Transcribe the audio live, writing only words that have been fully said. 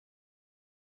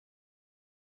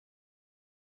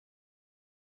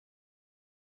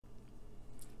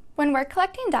When we're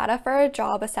collecting data for a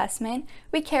job assessment,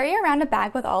 we carry around a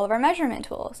bag with all of our measurement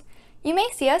tools. You may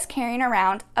see us carrying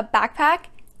around a backpack,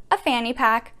 a fanny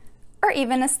pack, or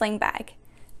even a sling bag.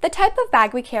 The type of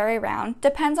bag we carry around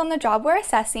depends on the job we're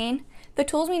assessing, the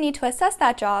tools we need to assess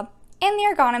that job, and the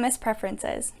ergonomist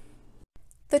preferences.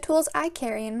 The tools I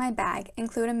carry in my bag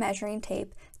include a measuring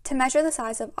tape to measure the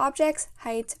size of objects,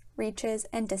 heights, reaches,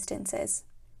 and distances.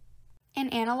 An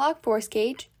analog force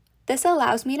gauge. This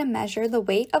allows me to measure the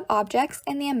weight of objects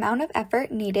and the amount of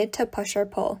effort needed to push or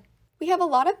pull. We have a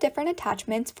lot of different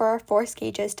attachments for our force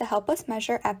gauges to help us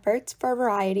measure efforts for a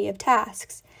variety of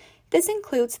tasks. This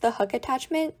includes the hook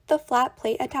attachment, the flat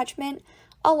plate attachment,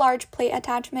 a large plate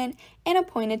attachment, and a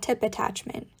pointed tip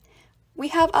attachment. We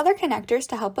have other connectors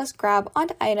to help us grab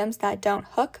onto items that don't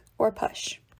hook or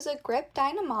push. There's a grip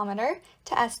dynamometer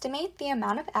to estimate the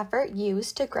amount of effort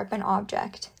used to grip an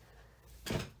object.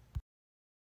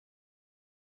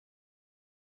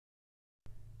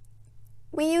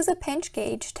 We use a pinch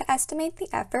gauge to estimate the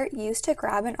effort used to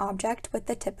grab an object with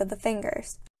the tip of the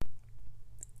fingers.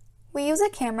 We use a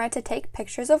camera to take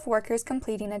pictures of workers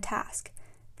completing a task.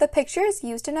 The picture is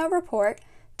used in a report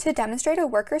to demonstrate a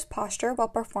worker's posture while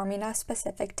performing a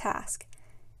specific task.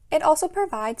 It also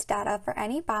provides data for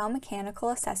any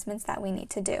biomechanical assessments that we need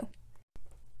to do.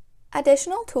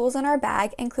 Additional tools in our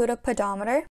bag include a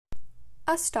pedometer,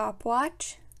 a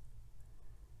stopwatch,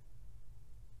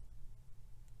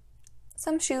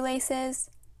 some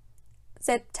shoelaces,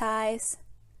 zip ties,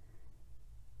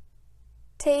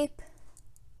 tape,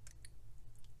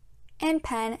 and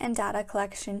pen and data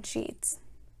collection sheets.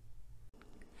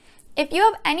 If you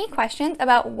have any questions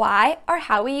about why or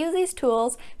how we use these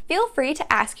tools, feel free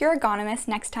to ask your ergonomist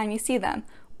next time you see them,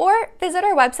 or visit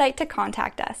our website to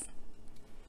contact us.